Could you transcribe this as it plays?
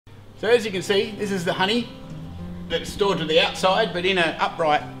So as you can see, this is the honey that's stored to the outside, but in an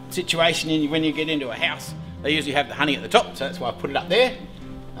upright situation when you get into a house, they usually have the honey at the top, so that's why I put it up there.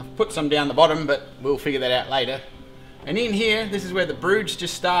 I've put some down the bottom, but we'll figure that out later. And in here, this is where the brood's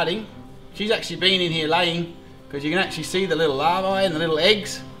just starting. She's actually been in here laying, because you can actually see the little larvae and the little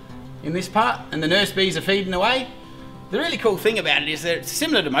eggs in this part, and the nurse bees are feeding away. The really cool thing about it is that it's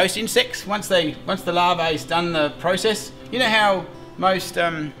similar to most insects. Once the larvae's done the process, you know how most,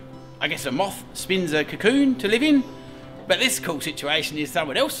 I guess a moth spins a cocoon to live in? But this cool situation is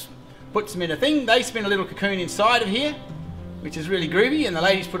someone else puts them in a thing, they spin a little cocoon inside of here, which is really groovy, and the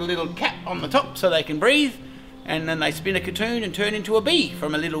ladies put a little cap on the top so they can breathe, and then they spin a cocoon and turn into a bee,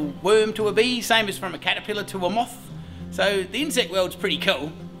 from a little worm to a bee, same as from a caterpillar to a moth. So the insect world's pretty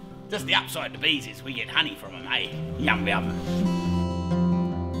cool. Just the upside to bees is we get honey from them, eh? Yum yum.